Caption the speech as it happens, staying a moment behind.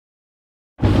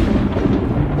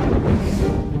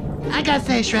gotta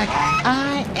say, Shrek,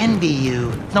 I envy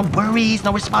you. No worries,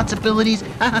 no responsibilities.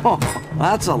 Oh,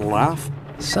 that's a laugh.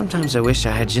 Sometimes I wish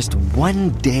I had just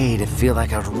one day to feel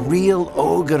like a real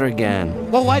ogre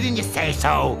again. Well, why didn't you say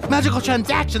so? Magical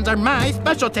transactions are my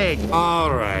specialty.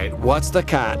 All right, what's the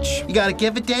catch? You gotta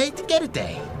give a day to get a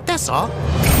day. That's all.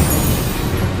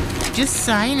 Just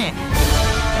sign it.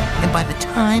 And by the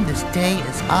time this day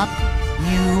is up,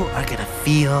 you are gonna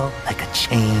feel like a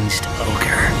changed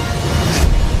ogre.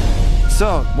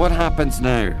 So, what happens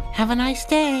now? Have a nice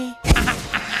day.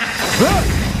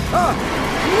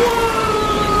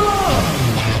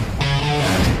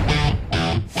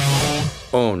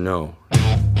 Oh no.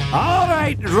 All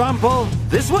right, Rumple.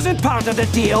 This wasn't part of the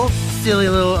deal. Silly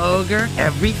little ogre.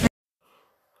 Everything.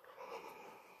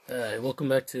 Alright, welcome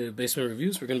back to Basement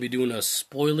Reviews. We're going to be doing a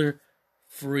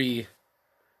spoiler-free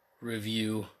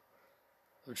review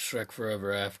of Shrek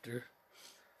Forever After.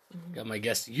 Got my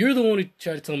guest. You're the one who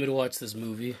tried to tell me to watch this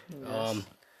movie. Yes.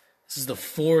 This is the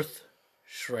fourth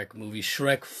Shrek movie.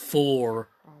 Shrek 4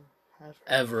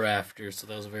 Ever After. So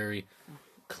that was very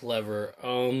clever.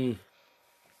 I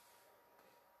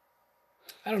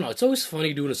don't know. It's always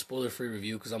funny doing a spoiler-free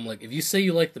review because I'm like, if you say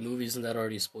you like the movie, isn't that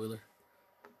already a spoiler?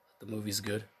 The movie's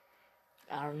good.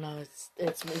 I don't know.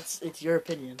 It's your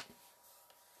opinion.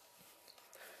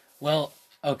 Well,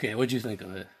 okay. What'd you think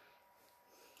of it?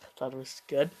 I thought it was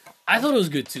good. I thought it was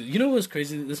good too. You know what was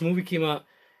crazy? This movie came out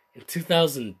in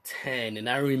 2010, and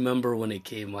I remember when it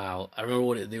came out. I remember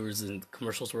when there was in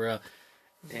commercials were out,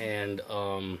 and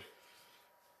I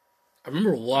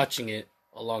remember watching it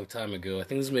a long time ago. I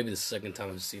think this is maybe the second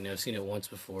time I've seen it. I've seen it once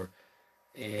before,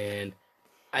 and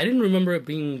I didn't remember it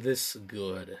being this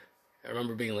good. I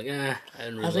remember being like, I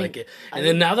didn't really like it. And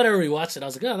then now that I rewatched it, I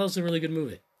was like, that was a really good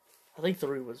movie. I think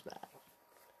 3 was bad.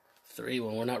 3?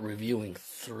 Well, we're not reviewing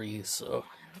 3, so...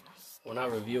 We'll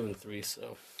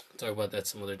talk about that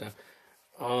some other time.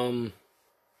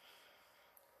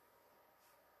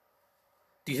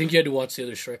 Do you think you had to watch the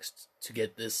other Shreks to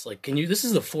get this? Like, this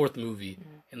is the 4th movie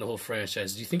in the whole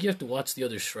franchise. Do you think you have to watch the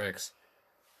other Shreks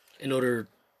in order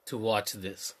to watch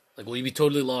this? Like, will you be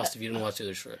totally lost if you didn't watch the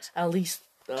other Shreks? At least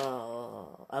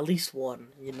one,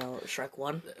 Shrek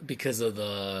 1. Because of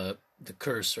the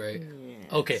curse, right?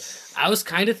 Yes. Okay, I was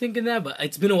kind of thinking that, but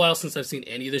it's been a while since I've seen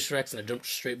any of the Shreks, and I jumped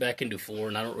straight back into 4,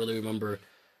 and I don't really remember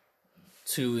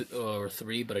 2 or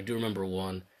 3, but I do remember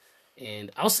 1.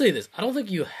 And I'll say this, I don't think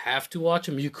you have to watch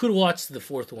them. You could watch the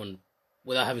 4th one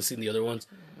without having seen the other ones,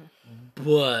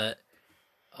 but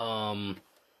the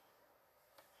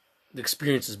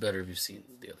experience is better if you've seen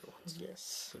the other ones.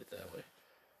 Yes. Put it that way.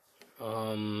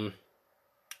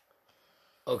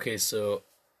 Okay, so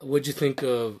what'd you think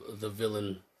of the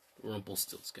villain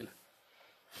Rumpelstiltskin?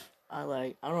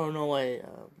 I don't know why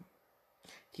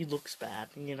he looks bad.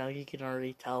 You can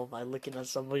already tell by looking at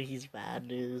somebody he's bad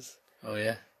news. Oh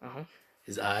yeah? Uh-huh.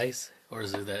 His eyes? Or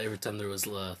is it that every time there was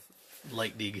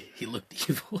lightning, he looked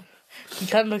evil? He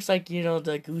kind of looks like, the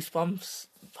Goosebumps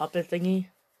puppet thingy.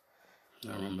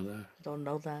 I remember that. Don't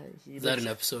know that. Is that an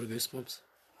episode of Goosebumps?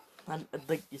 I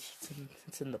think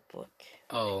it's in the book.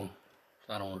 Oh,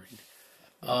 I don't read.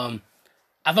 I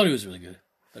thought he was really good. I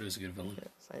thought he was a good villain.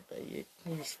 Yes,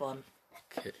 he was fun.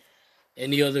 Okay.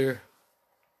 Any other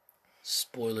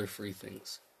spoiler-free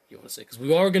things you want to say? Because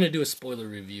we are going to do a spoiler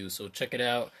review, so check it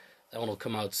out. That one will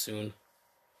come out soon.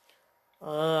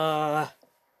 I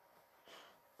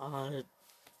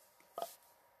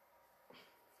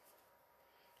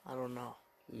don't know.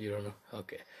 You don't know?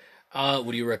 Okay.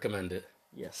 Would you recommend it?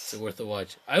 Yes. It's worth a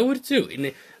watch. I would too.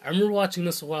 And I remember watching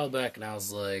this a while back, and I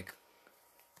was like,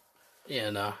 yeah,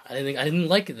 no, I didn't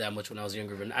like it that much when I was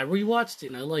younger. But I rewatched it,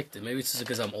 and I liked it. Maybe it's just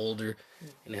because I'm older,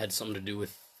 and it had something to do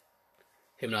with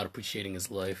him not appreciating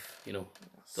his life.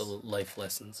 The life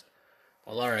lessons.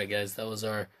 Well, all right, guys, that was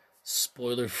our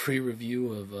spoiler-free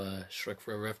review of Shrek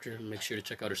Forever After. Make sure to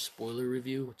check out our spoiler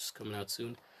review, which is coming out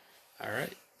soon. All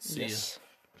right, see ya.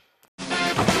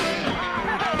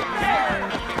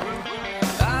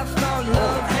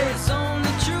 Love is only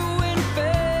true in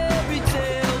fairy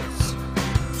tales.